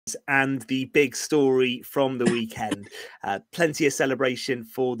and the big story from the weekend. Plenty of celebration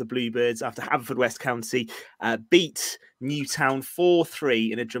for the Bluebirds after Haverfordwest County beat Newtown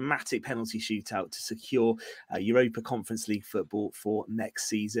 4-3 in a dramatic penalty shootout to secure Europa Conference League football for next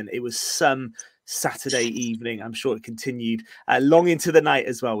season. It was some Saturday evening. I'm sure it continued long into the night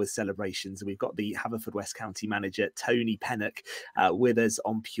as well with celebrations. And we've got the Haverfordwest County manager, Tony Pennock, with us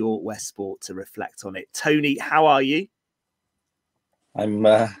on Pure West Sport to reflect on it. Tony, how are you? I'm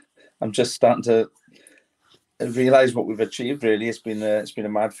just starting to realise what we've achieved. Really, it's been a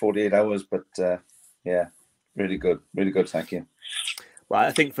mad 48 hours, but yeah, really good, thank you. Well,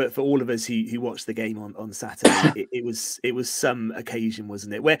 I think for all of us who watched the game on Saturday, it was some occasion,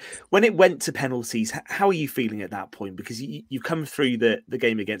 wasn't it? When it went to penalties, how are you feeling at that point? Because you come through the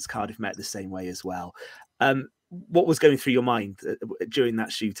game against Cardiff Met the same way as well. What was going through your mind during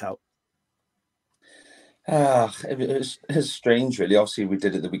that shootout? It was strange, really. Obviously, we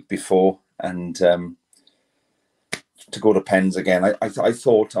did it the week before, and to go to pens again, I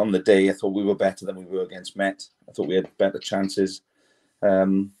thought on the day, I thought we were better than we were against Met. I thought we had better chances.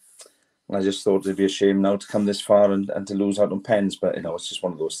 And I just thought it'd be a shame now to come this far and to lose out on pens. But, you know, it's just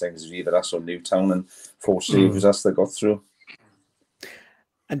one of those things. It's either us or Newtown, and fortunately it was us that got through.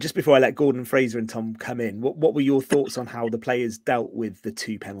 And just before I let Gordon, Fraser and Tom come in, what were your thoughts on how the players dealt with the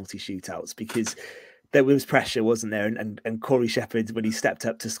two penalty shootouts? Because there was pressure, wasn't there? And Corey Shepherd, when he stepped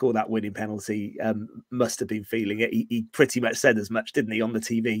up to score that winning penalty, must have been feeling it. He pretty much said as much, didn't he, on the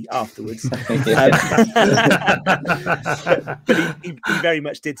TV afterwards? But he very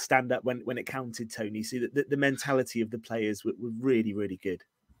much did stand up when it counted, Tony. So the mentality of the players were really, really good.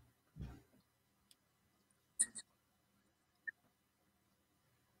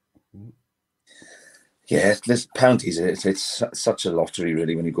 Yeah, this penalties, it's such a lottery,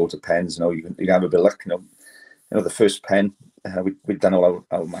 really, when you go to pens. You know, you can have a bit of luck. You know, the first pen, we'd done all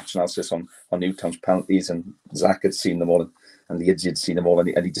our match analysis on Newtown's penalties, and Zach had seen them all, and Leeds had seen them all,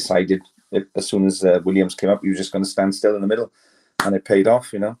 and he decided that as soon as Williams came up, he was just going to stand still in the middle, and it paid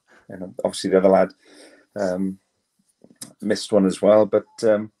off, you know. And obviously the other lad missed one as well, but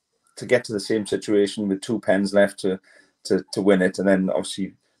to get to the same situation with two pens left to win it, and then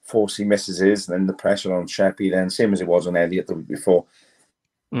obviously Forsey misses his, and then the pressure on Sheppy, then same as it was on Elliott the week before.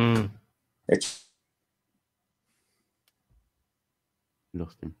 It's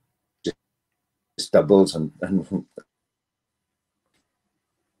lost him. Just doubles and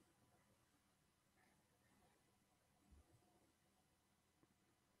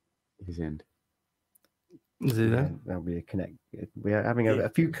his end. Is he there? That'll be a connect. We are having a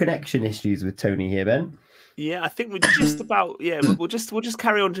few connection issues with Tony here, Ben. Yeah, I think we're just about. Yeah, we'll just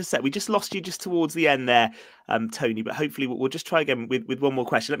carry on. We just lost you just towards the end there, Tony. But hopefully we'll just try again with one more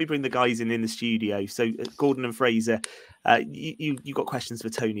question. Let me bring the guys in the studio. So Gordon and Fraser, you got questions for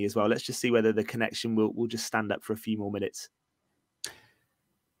Tony as well. Let's just see whether the connection will just stand up for a few more minutes.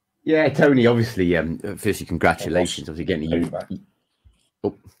 Yeah, Tony. Obviously, firstly, congratulations. Obviously, getting you.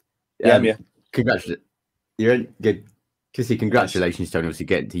 Congratulations. You're good. Congratulations, Tony. Obviously,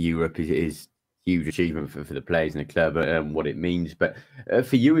 getting to Europe is huge achievement for the players and the club and what it means. But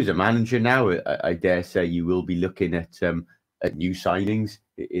for you as a manager now, I dare say you will be looking at new signings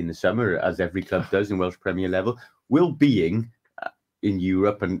in the summer, as every club does in Welsh Premier level. Will being in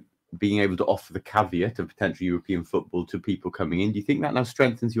Europe and being able to offer the caveat of potential European football to people coming in, do you think that now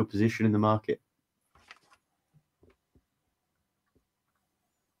strengthens your position in the market?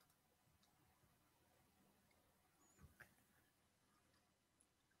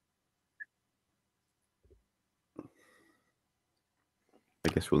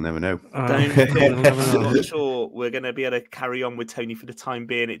 I guess we'll never know. I'm not sure we're going to be able to carry on with Tony for the time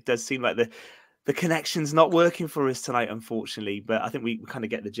being. It does seem like the connection's not working for us tonight, unfortunately. But I think we kind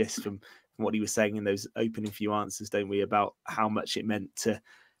of get the gist from what he was saying in those opening few answers, don't we, about how much it meant to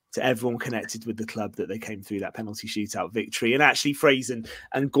everyone connected with the club that they came through that penalty shootout victory. And actually, Fraser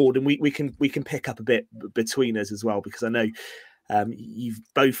and Gordon, we can pick up a bit between us as well, because I know you've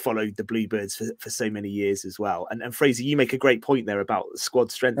both followed the Bluebirds for so many years as well. And Fraser, you make a great point there about squad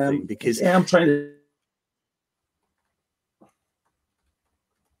strengthening, because I'm trying to.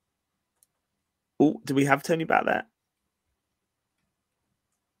 Oh, do we have Tony back there?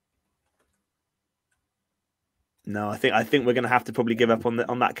 No, I think we're going to have to probably give up on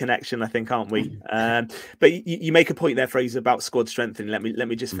that connection, I think, aren't we? But you make a point there, Fraser, about squad strengthening. Let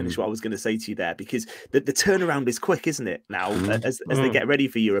me just finish what I was going to say to you there, because the turnaround is quick, isn't it? Now, as they get ready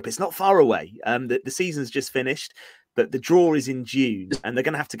for Europe, it's not far away. The season's just finished, but the draw is in June, and they're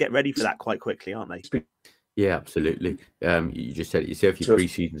going to have to get ready for that quite quickly, aren't they? Yeah, absolutely. You just said it yourself. Your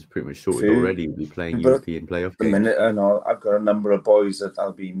pre-season's pretty much sorted already. You'll be playing European playoff games. Minute, I know I've got a number of boys that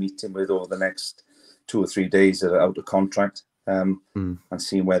I'll be meeting with over the next 2 or 3 days that are out of contract, and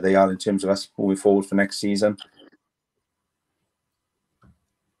seeing where they are in terms of us moving forward for next season.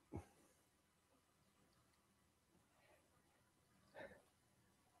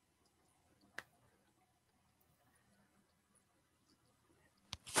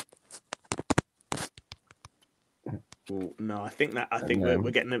 No, I think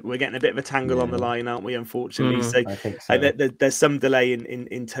we're getting a bit of a tangle on the line, aren't we? Unfortunately, so I think so. There's some delay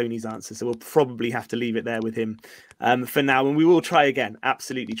in Tony's answer, so we'll probably have to leave it there with him for now, and we will try again.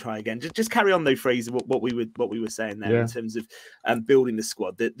 Absolutely, try again. Just carry on though, Fraser. What we were saying there in terms of building the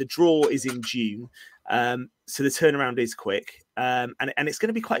squad. The draw is in June, so the turnaround is quick, and it's going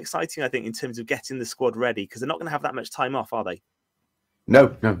to be quite exciting, I think, in terms of getting the squad ready, because they're not going to have that much time off, are they?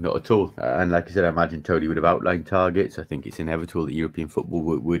 No, not at all. And like I said, I imagine Tony would have outlined targets. I think it's inevitable that European football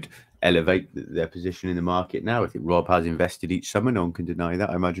would elevate their position in the market now. I think Rob has invested each summer. No one can deny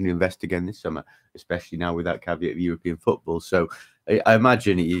that. I imagine he'll invest again this summer, especially now with that caveat of European football. So I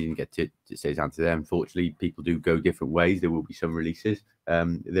imagine he didn't get to say his answer there. Unfortunately, people do go different ways. There will be some releases.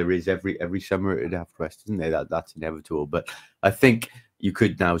 There is every summer at Haverfordwest, isn't there? That's inevitable. But I think you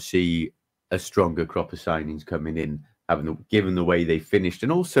could now see a stronger crop of signings coming in, given the way they finished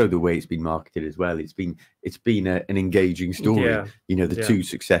and also the way it's been marketed as well. It's been an engaging story. You know, the 2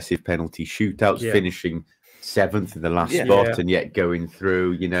 successive penalty shootouts, finishing 7th in the last spot, and yet going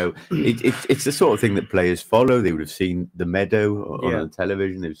through. You know, it's the sort of thing that players follow. They would have seen the meadow on the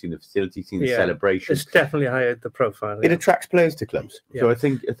television. They've seen the facility, seen the celebration. It's definitely higher the profile. It attracts players to clubs, so I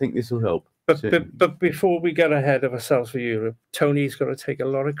think this will help. But before we get ahead of ourselves for Europe, Tony's got to take a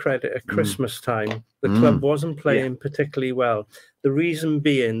lot of credit at Christmas time. The club wasn't playing particularly well. The reason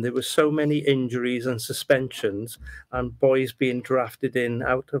being there were so many injuries and suspensions and boys being drafted in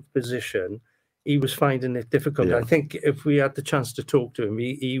out of position. He was finding it difficult. I think if we had the chance to talk to him,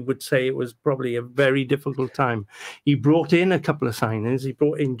 he would say it was probably a very difficult time. He brought in a couple of signings. He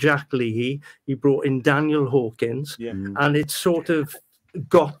brought in Jack Leahy. He brought in Daniel Hawkins. And it sort of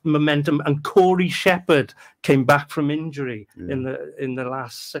got momentum, and Corey Shepherd came back from injury in the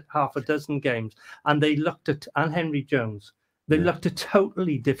last half a dozen games, and they looked at, and Henry Jones, they looked a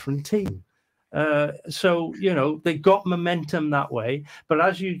totally different team. So you know, they got momentum that way, but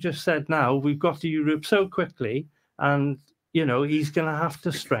as you just said, now we've got to Europe so quickly, and you know, he's going to have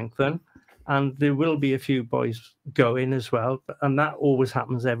to strengthen. And there will be a few boys going as well. And that always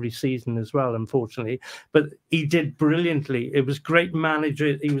happens every season as well, unfortunately. But he did brilliantly. It was great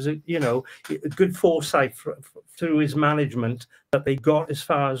manager. He was, a good foresight through his management that they got as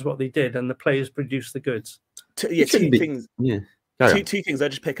far as what they did, and the players produced the goods. Two things. Two things I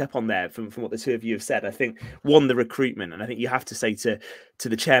just pick up on there from what the two of you have said. I think one, the recruitment, and I think you have to say to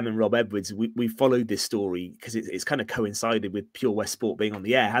the chairman, Rob Edwards, we followed this story because it's kind of coincided with Pure West Sport being on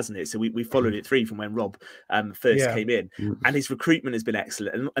the air, hasn't it? So we followed it through from when Rob first came in, and his recruitment has been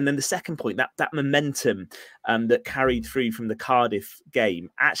excellent. And then the second point, that momentum that carried through from the Cardiff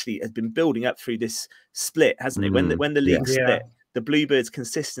game actually has been building up through this split, hasn't it? When the league split. The Bluebirds'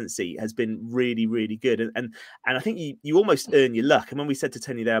 consistency has been really, really good. And I think you almost earn your luck. And when we said to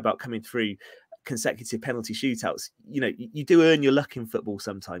Tony there about coming through consecutive penalty shootouts, you know, you do earn your luck in football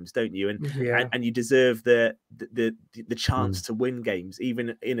sometimes, don't you? And you deserve the chance to win games,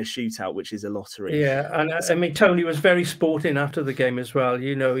 even in a shootout, which is a lottery. Yeah, and I mean, Tony was very sporting after the game as well.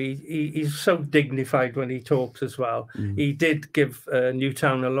 You know, he's so dignified when he talks as well. He did give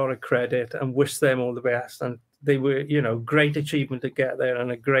Newtown a lot of credit and wish them all the best. And they were, you know, great achievement to get there,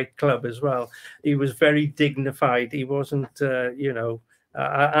 and a great club as well. He was very dignified. He wasn't, and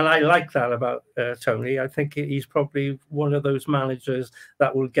I like that about Tony. I think he's probably one of those managers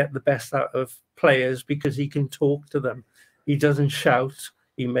that will get the best out of players because he can talk to them. He doesn't shout.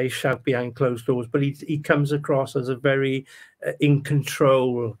 He may shout behind closed doors, but he comes across as a very in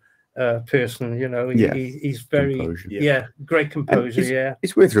control person. You know, he's very great composure.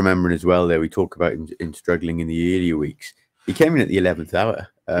 It's worth remembering as well. There, we talk about him struggling in the earlier weeks. He came in at the 11th hour.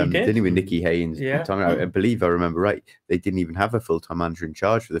 Didn't he, with Nicky Haynes? I believe I remember right. They didn't even have a full-time manager in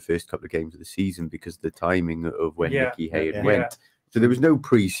charge for the first couple of games of the season because of the timing of when Nicky Haynes went. So there was no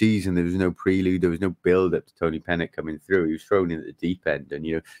pre-season, there was no prelude, there was no build-up to Tony Pennock coming through. He was thrown in at the deep end, and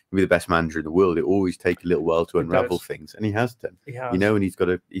you know, to be the best manager in the world, it always takes a little while to unravel things, and he has done. You know, and he's got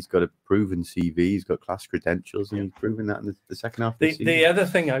a proven CV, he's got class credentials, and he's proven that in the second half of the season. The other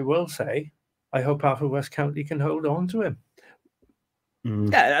thing I will say, I hope Haverfordwest County can hold on to him.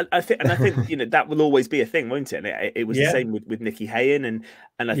 Yeah, I think you know, that will always be a thing, won't it? And it was the same with Nicky Haynes,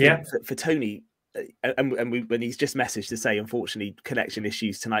 and I think for Tony, when he's just messaged to say, unfortunately, connection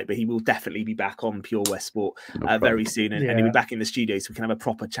issues tonight, but he will definitely be back on Pure West Sport very soon, and he'll be back in the studio so we can have a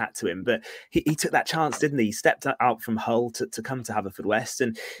proper chat to him. But he took that chance, didn't he? He stepped out from Hull to come to Haverfordwest,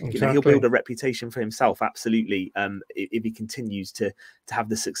 and he'll build a reputation for himself, absolutely, if he continues to have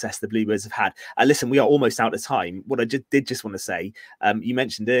the success the Bluebirds have had. Listen, we are almost out of time. What I just want to say, you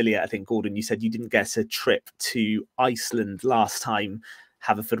mentioned earlier, I think, Gordon, you said you didn't get a trip to Iceland last time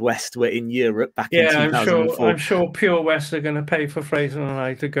Haverfordwest were in Europe back in 2004. I'm sure Pure West are going to pay for Fraser and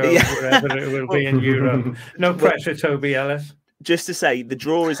I to go wherever it will be in Europe. No pressure, Toby Ellis. Just to say, the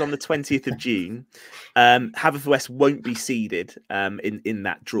draw is on the 20th of June. Haverfordwest won't be seeded in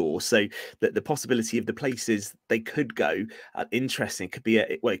that draw, so the possibility of the places they could go, interesting. It could be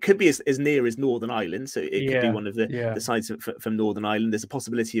it could be as near as Northern Ireland, so it could be one of the sides from Northern Ireland. There's a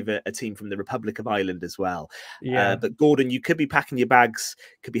possibility of a team from the Republic of Ireland as well. But Gordon, you could be packing your bags,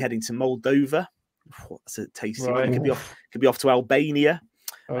 could be heading to Moldova. That's a tasty one. It could be off to Albania.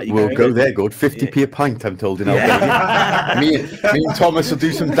 We'll go there, good. 50p a pint, I'm told, in Albania. me and Thomas will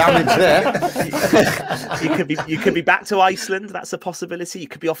do some damage there. You could be back to Iceland. That's a possibility. You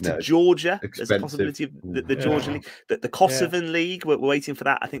could be off to Georgia. Expensive. There's a possibility of the Georgian League. The Kosovan League, we're waiting for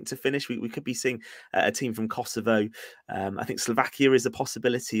that, I think, to finish. We could be seeing a team from Kosovo. I think Slovakia is a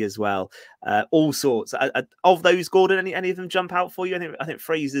possibility as well. All sorts. Of those, Gordon, any of them jump out for you? I think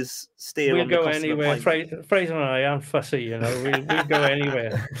Fraser's steer we'll on go the anywhere. Fraser and I aren't fussy, we'll go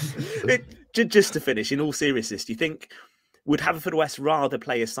anywhere. Just to finish, in all seriousness, do you think would Haverfordwest rather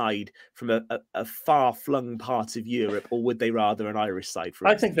play a side from a far-flung part of Europe, or would they rather an Irish side?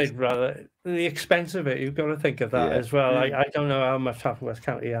 I think they'd rather the expense of it. You've got to think of that as well. I don't know how much Haverfordwest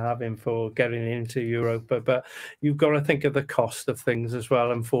County are having for getting into Europe, but you've got to think of the cost of things as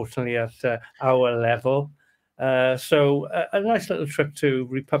well. Unfortunately, at our level. So a nice little trip to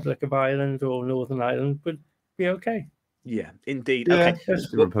Republic of Ireland or Northern Ireland would be okay. Yeah, indeed. Okay.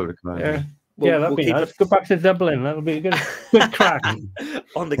 Republic of Ireland. That'll be nice. Go back to Dublin. That'll be a good crack.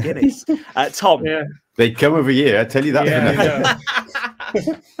 On the Guinness. Tom. Yeah. They come over here, I tell you that.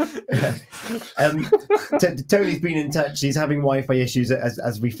 Tony's been in touch. He's having Wi-Fi issues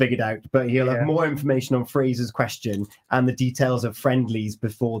as we figured out, but he'll have more information on Fraser's question and the details of friendlies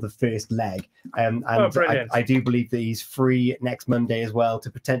before the first leg. And I do believe that he's free next Monday as well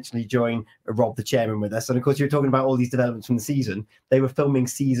to potentially join Rob the chairman with us. And of course, you're talking about all these developments from the season. They were filming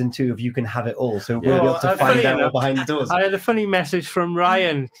season 2 of You Can Have It All, so we'll be able to find out all behind the doors. I had a funny message from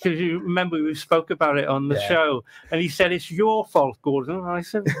Ryan, because you remember we spoke about it on the show, and he said, it's your fault, Gordon. And I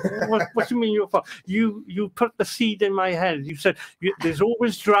said, what do you mean your fault? You put the seed in my head. You said, there's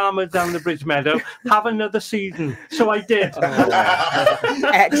always drama down the Bridge Meadow. Have another season. So I did.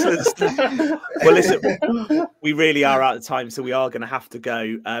 Excellent stuff. Well, listen, we really are out of time, so we are going to have to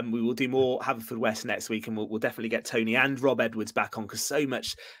go. We will do more Haverfordwest next week, and we'll definitely get Tony and Rob Edwards back on, because so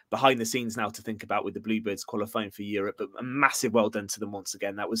much behind the scenes now to think about with the Bluebirds qualifying for Europe. But a massive well done to them once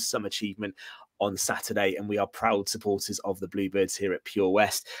again. That was some achievement on Saturday, and we are proud supporters of the Bluebirds here at Pure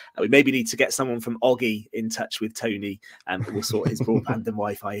West. We maybe need to get someone from Oggy in touch with Tony, and we'll sort his broadband and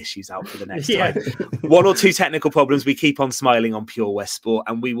Wi-Fi issues out for the next time. 1 or 2 technical problems. We keep on smiling on Pure West Sport,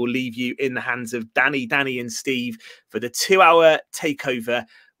 and we will leave you in the hands of Danny, and Steve for the 2-hour takeover,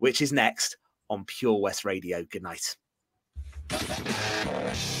 which is next on Pure West Radio. Good night.